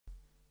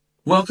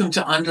Welcome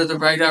to Under the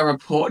Radar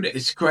Report.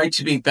 It's great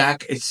to be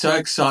back. It's so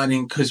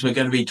exciting because we're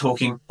going to be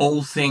talking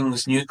all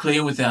things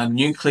nuclear with our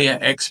nuclear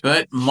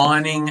expert,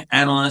 mining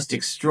analyst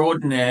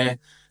extraordinaire,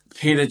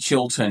 Peter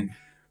Chilton.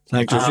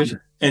 Thanks,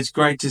 Richard. It's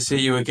great to see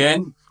you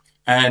again,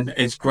 and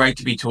it's great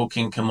to be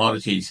talking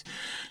commodities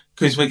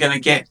because we're going to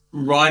get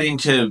right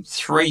into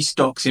three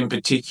stocks in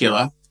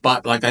particular.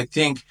 But I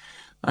think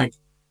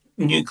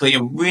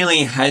nuclear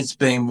really has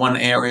been one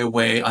area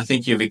where I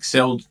think you've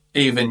excelled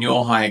even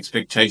your high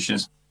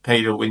expectations,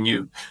 Peter, when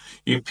you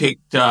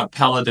picked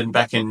Paladin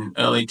back in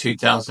early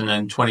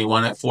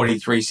 2021 at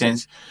 43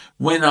 cents,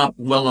 went up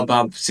well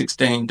above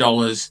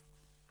 $16.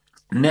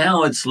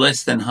 Now it's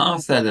less than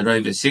half that at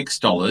over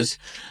 $6.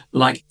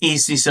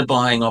 Is this a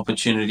buying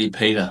opportunity,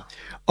 Peter?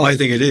 I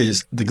think it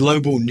is. The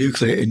global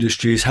nuclear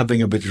industry is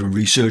having a bit of a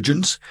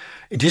resurgence.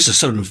 It is a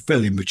sort of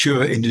fairly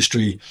mature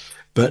industry,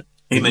 but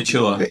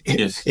immature.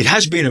 Yes, it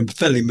has been a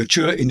fairly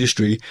mature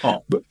industry,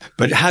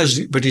 but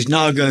is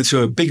now going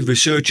through a big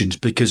resurgence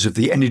because of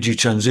the energy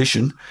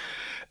transition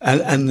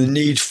and the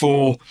need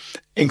for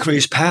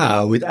increased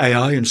power with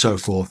AI and so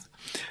forth.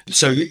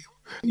 So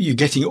you're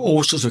getting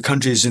all sorts of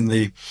countries in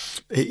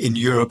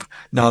Europe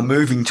now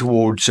moving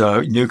towards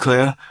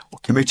nuclear, or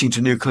committing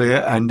to nuclear,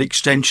 and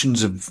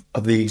extensions of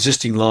the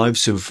existing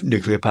lives of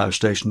nuclear power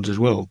stations as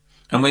well.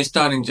 And we're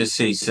starting to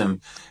see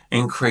some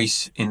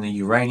increase in the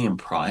uranium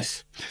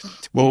price.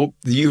 Well,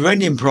 the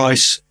uranium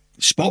price,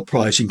 spot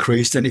price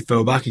increased, then it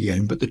fell back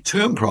again, but the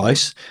term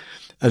price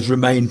has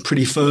remained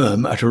pretty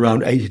firm at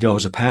around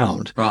 $80 a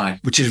pound, right?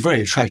 Which is a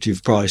very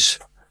attractive price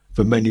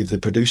for many of the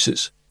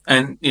producers.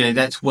 And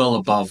that's well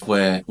above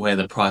where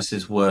the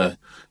prices were,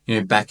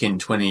 back in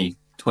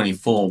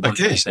 2024.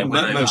 Okay,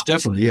 most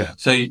definitely, yeah.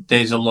 So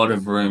there's a lot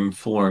of room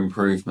for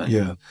improvement.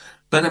 Yeah.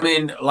 But I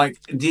mean,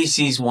 this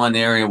is one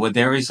area where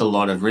there is a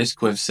lot of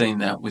risk. We've seen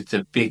that with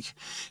the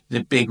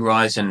big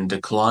rise and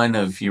decline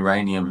of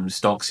uranium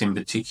stocks in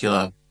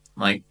particular,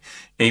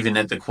 even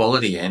at the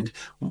quality end.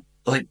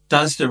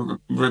 Does the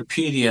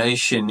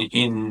repudiation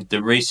in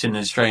the recent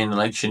Australian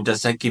election,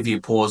 does that give you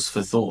pause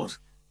for thought?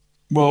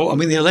 Well, I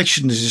mean, the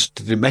election is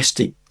just a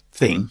domestic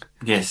thing.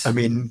 Yes. I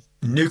mean,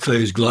 nuclear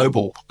is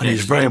global, and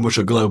it's very much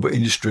a global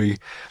industry,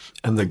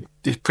 and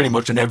it's pretty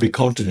much on every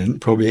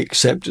continent, probably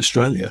except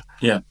Australia.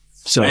 Yeah.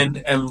 So,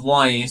 and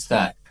why is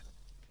that?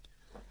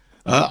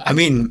 I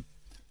mean,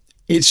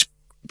 it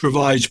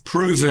provides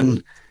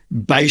proven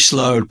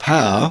baseload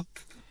power,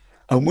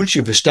 and once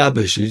you've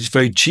established it, it's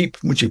very cheap.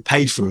 Once you've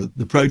paid for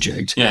the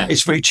project,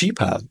 it's very cheap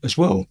power as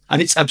well,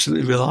 and it's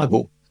absolutely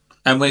reliable.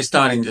 And we're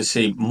starting to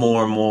see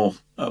more and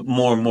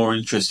more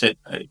interest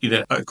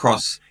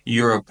across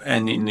Europe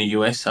and in the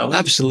US.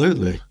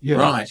 Absolutely, yeah.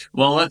 Right.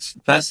 Well, that's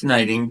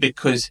fascinating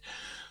because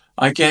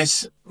I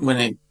guess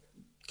when it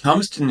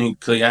comes to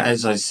nuclear,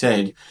 as I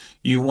said,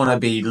 you want to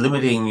be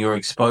limiting your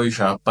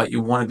exposure, but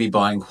you want to be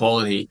buying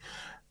quality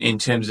in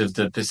terms of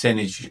the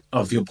percentage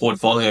of your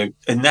portfolio,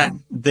 and that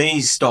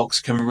these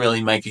stocks can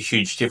really make a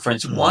huge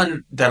difference.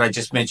 One that I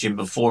just mentioned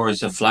before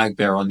is a flag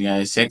bearer on the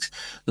ASX.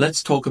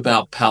 Let's talk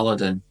about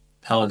Paladin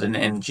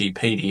Energy,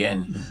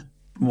 PDN.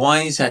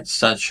 Why is that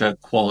such a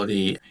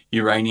quality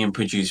uranium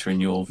producer in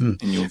your view?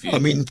 I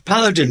mean,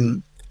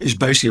 Paladin is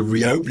basically a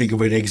reopening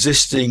of an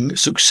existing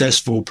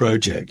successful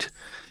project.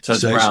 So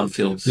it's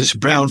brownfields. This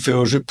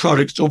brownfields, a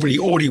product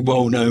already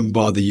well known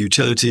by the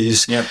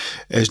utilities,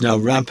 is now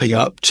ramping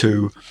up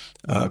to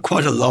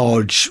quite a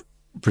large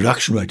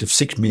production rate of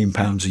 £6 million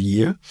a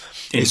year.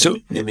 Their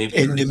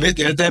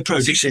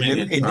projects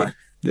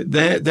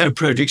their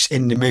projects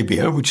in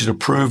Namibia, which is a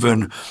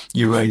proven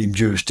uranium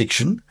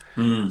jurisdiction,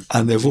 and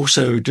they've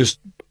also just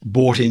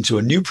bought into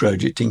a new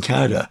project in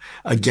Canada,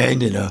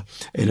 again in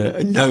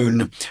a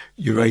known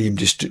uranium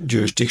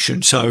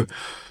jurisdiction. So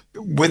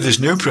with this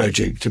new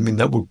project, I mean,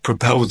 that would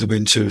propel them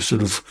into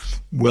sort of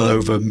well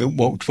over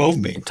 12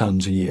 million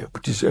tonnes a year,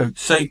 which is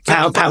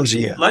pounds a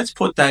year. Let's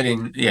put that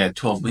in,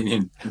 12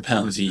 million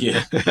pounds a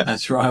year.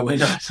 That's right.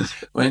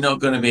 We're not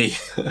going to be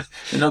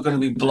Paladin's not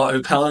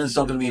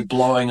going to be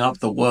blowing up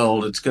the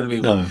world. It's going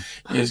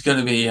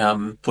to be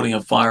putting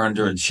a fire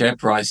under its share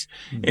price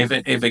if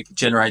it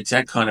generates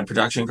that kind of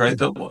production growth.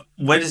 But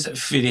where does it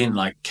fit in?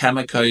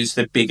 Cameco's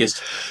the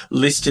biggest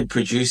listed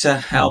producer.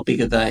 How big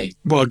are they?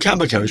 Well,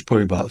 Cameco is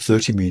probably about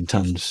 30 million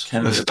tonnes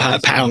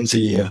pounds a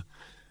year.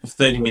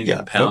 30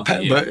 million pounds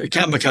a year. But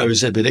Cameco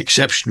is a bit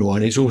exceptional,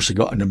 and it's also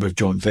got a number of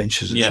joint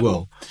ventures as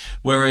well.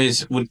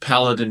 Whereas, would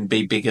Paladin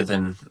be bigger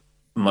than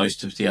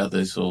most of the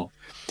others, or?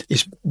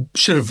 It's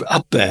sort of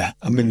up there.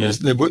 I mean,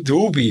 there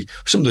will be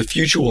some of the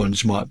future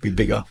ones might be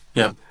bigger.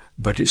 Yeah.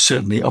 But it's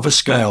certainly of a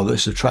scale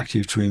that's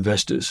attractive to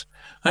investors.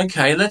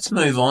 Okay, let's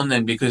move on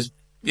then, because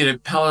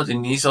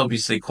Paladin is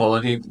obviously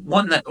quality.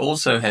 One that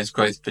also has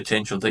growth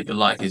potential that you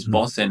like is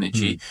Boss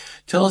Energy.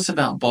 Tell us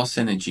about Boss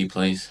Energy,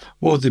 please.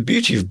 Well, the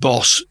beauty of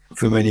Boss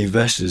for many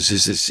investors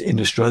is it's in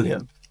Australia.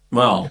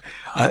 Well,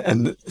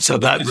 and so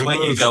that it's when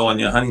you go on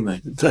your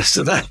honeymoon.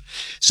 So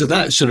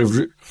that sort of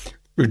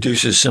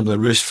reduces some of the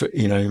risk for,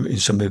 in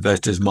some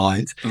investors'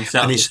 minds. In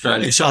South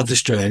Australia. It's South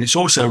Australia. And it's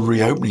also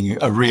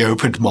a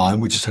reopened mine,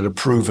 which has had a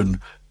proven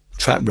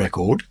track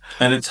record.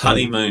 And it's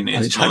Honeymoon.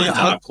 It's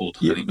called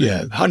Honeymoon.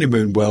 Yeah,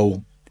 Honeymoon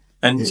well.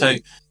 And so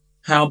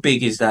how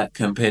big is that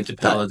compared to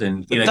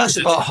Paladin? That's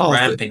about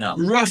ramping up.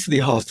 Roughly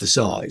half the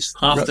size.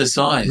 The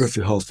size?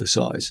 Roughly half the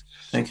size.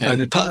 Okay.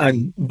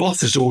 And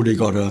Both has already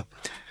got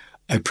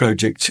a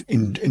project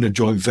in a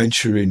joint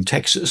venture in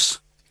Texas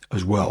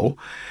as well.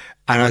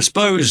 And I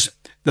suppose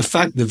the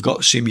fact they've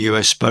got some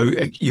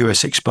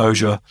US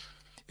exposure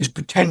is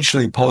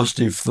potentially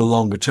positive for the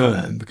longer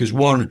term because,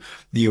 one,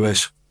 the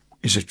US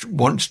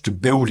wants to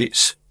build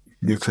its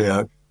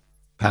nuclear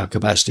power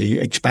capacity,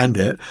 expand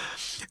it.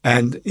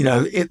 And,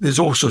 there's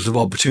all sorts of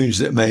opportunities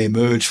that may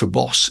emerge for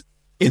BOS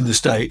in the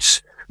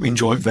States, in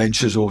joint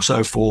ventures or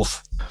so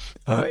forth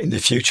in the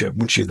future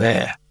once you're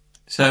there.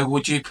 So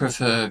would you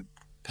prefer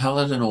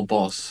Paladin or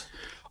BOS?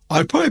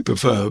 I'd probably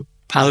prefer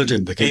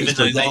Paladin because even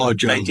it's though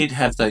larger. They did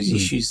have those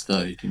issues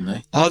though, didn't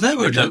they? Oh, they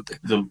were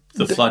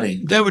the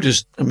flooding. They were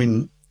just,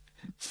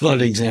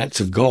 flooding's an act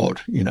of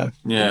God, Yeah,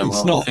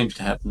 it seems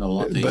to happen a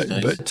lot these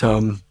days. But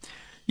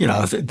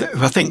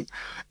I think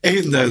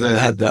even though they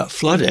had that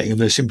flooding,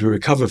 they seem to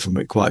recover from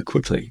it quite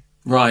quickly.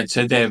 Right,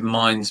 so their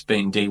mine's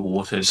been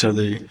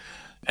dewatered.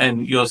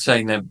 And you're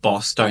saying that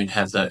BOS don't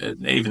have that,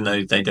 even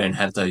though they don't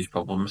have those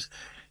problems,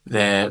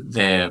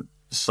 they're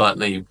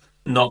slightly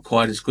not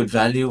quite as good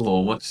value,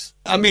 or what's?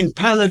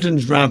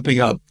 Paladin's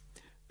ramping up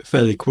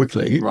fairly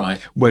quickly,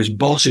 right? Whereas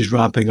BOS is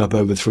ramping up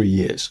over 3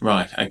 years,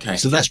 right? Okay,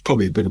 so that's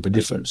probably a bit of a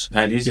difference.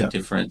 That is a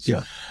difference,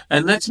 yeah.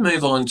 And let's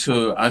move on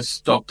to a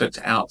stock that's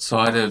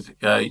outside of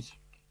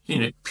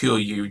pure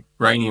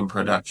uranium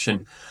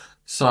production,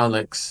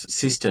 SLX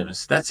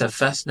Systems. That's a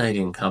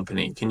fascinating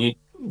company. Can you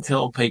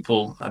tell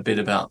people a bit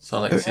about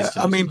SLX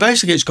Systems?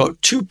 Basically, it's got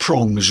two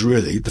prongs,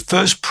 really. The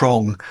first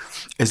prong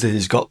is that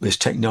it's got this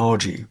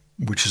technology,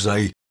 which is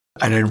an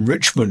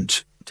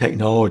enrichment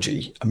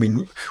technology.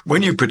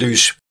 When you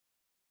produce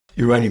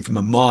uranium from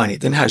a mine,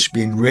 it then has to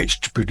be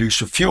enriched to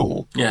produce a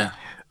fuel,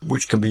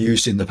 which can be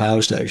used in the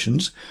power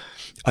stations.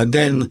 And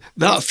then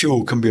that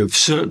fuel can be of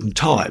certain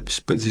types,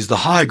 but there's the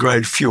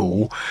high-grade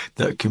fuel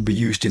that can be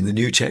used in the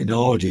new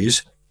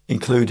technologies,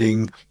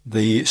 including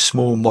the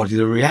small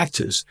modular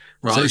reactors.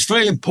 Right. So it's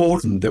very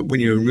important that when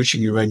you're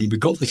enriching uranium, you've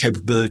got the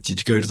capability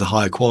to go to the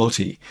higher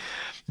quality.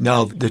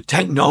 Now, the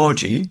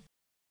technology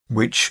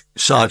which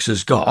SLX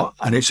has got,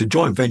 and it's a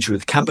joint venture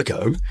with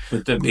Cameco.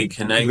 With the big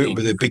Canadian.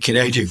 With a big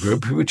Canadian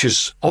group,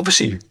 which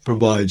obviously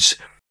provides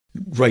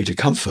greater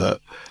comfort,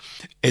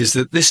 is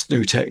that this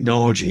new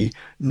technology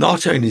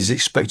not only is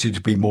expected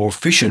to be more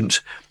efficient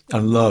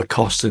and lower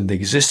cost than the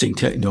existing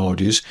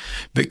technologies,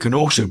 but can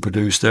also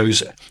produce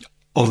those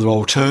other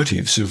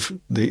alternatives of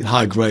the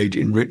high-grade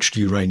enriched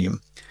uranium.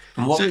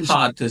 And what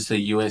part does the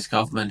US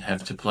government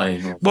have to play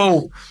in all this?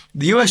 Well,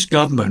 the US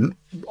government,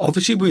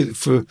 obviously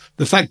for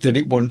the fact that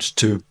it wants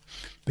to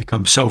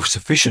become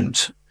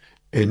self-sufficient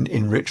in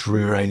enriched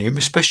uranium,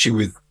 especially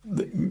with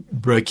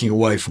breaking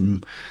away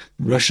from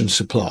Russian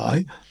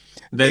supply.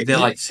 They're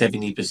like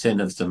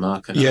 70% of the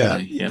market, aren't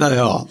they? Yeah, they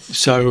are.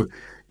 So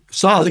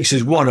SLX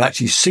is one of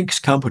actually 6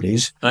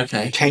 companies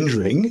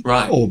tendering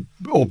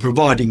or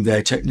providing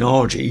their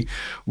technology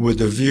with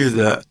the view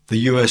that the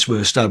US will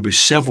establish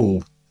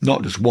several,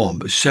 not just one,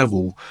 but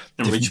several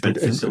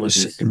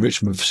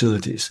enrichment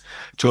facilities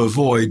to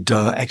avoid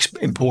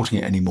importing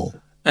it anymore.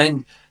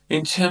 And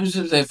in terms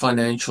of their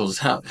financials,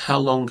 how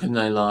long can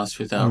they last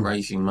without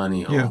raising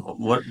money? Or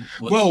what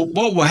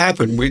will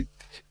happen?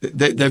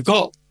 They've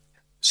got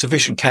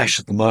sufficient cash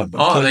at the moment.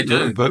 Oh, they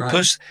do. But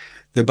plus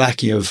the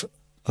backing of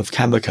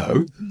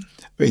Cameco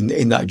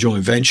in that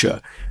joint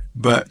venture.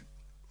 But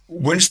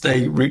once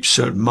they reach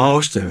certain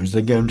milestones,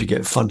 they're going to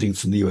get funding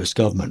from the US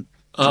government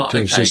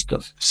to assist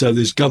them. So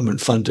there's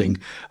government funding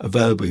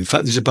available. In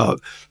fact, there's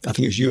about, I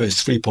think it's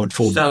US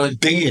 3.4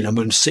 billion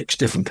among 6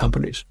 different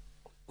companies.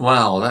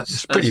 Wow,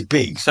 that's pretty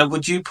big. So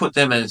would you put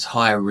them as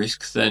higher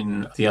risk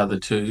than the other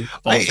two?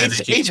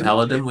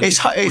 Paladin? Would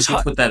you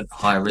put that at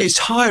higher risk? It's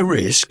high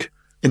risk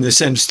in the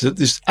sense that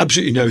there's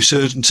absolutely no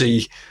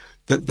certainty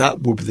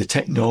that will be the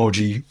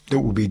technology that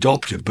will be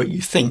adopted. But you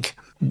think,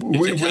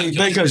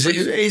 because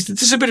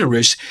there's a bit of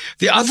risk.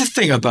 The other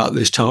thing about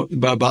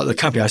about the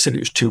company, I said it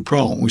was 2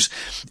 prongs,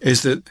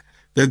 is that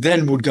they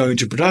then would go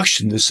into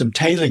production. There's some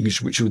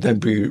tailings which would then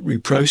be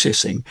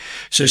reprocessing.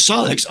 So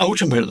SLX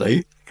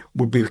ultimately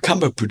would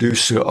become a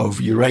producer of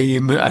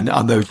uranium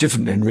and those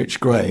different enriched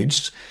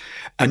grades,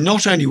 and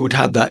not only would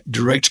have that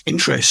direct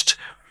interest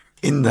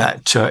in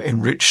that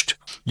enriched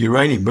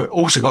uranium, but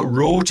also got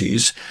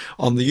royalties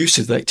on the use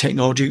of that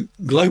technology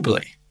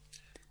globally.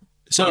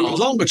 So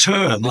longer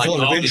term, there's a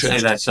lot of interest. Say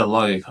that's a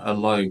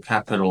low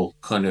capital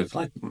kind of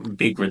like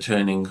big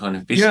returning kind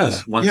of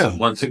business.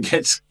 Once it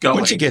gets going.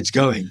 Once it gets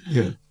going,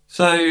 yeah.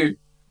 So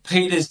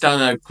Peter's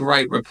done a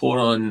great report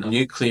on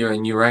nuclear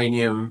and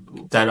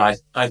uranium that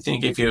I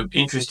think if you're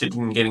interested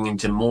in getting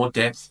into more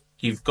depth,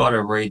 you've got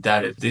to read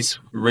that. This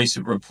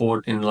recent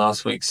report in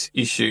last week's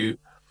issue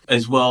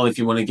as well, if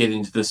you want to get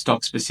into the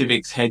stock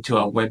specifics, head to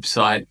our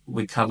website.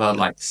 We cover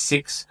like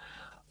 6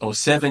 or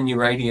 7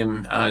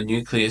 uranium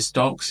nuclear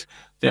stocks.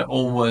 They're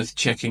all worth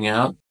checking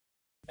out.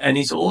 And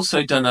he's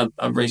also done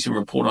a recent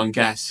report on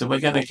gas. So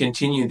we're going to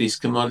continue this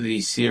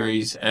commodity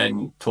series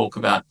and talk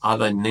about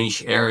other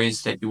niche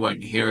areas that you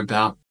won't hear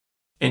about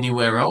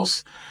anywhere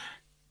else.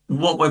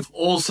 What we've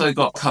also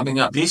got coming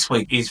up this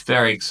week is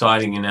very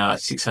exciting. In our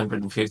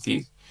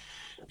 650th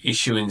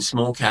issue in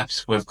small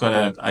caps, we've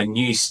got a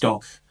new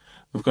stock.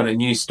 We've got a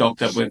new stock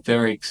that we're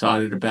very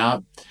excited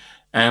about.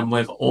 And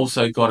we've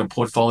also got a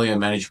portfolio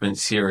management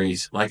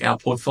series. Like, our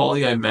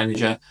portfolio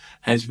manager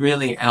has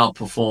really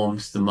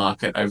outperformed the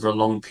market over a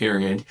long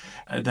period.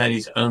 That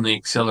is only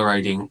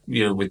accelerating,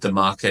 with the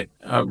market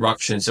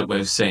ructions that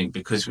we've seen,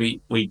 because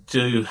we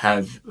do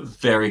have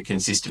very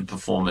consistent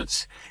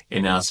performance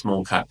in our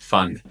small cap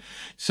fund.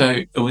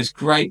 So it was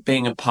great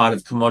being a part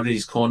of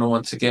Commodities Corner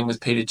once again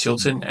with Peter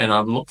Chilton, and I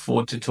look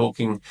forward to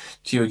talking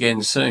to you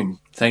again soon.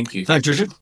 Thank you. Thanks, Richard.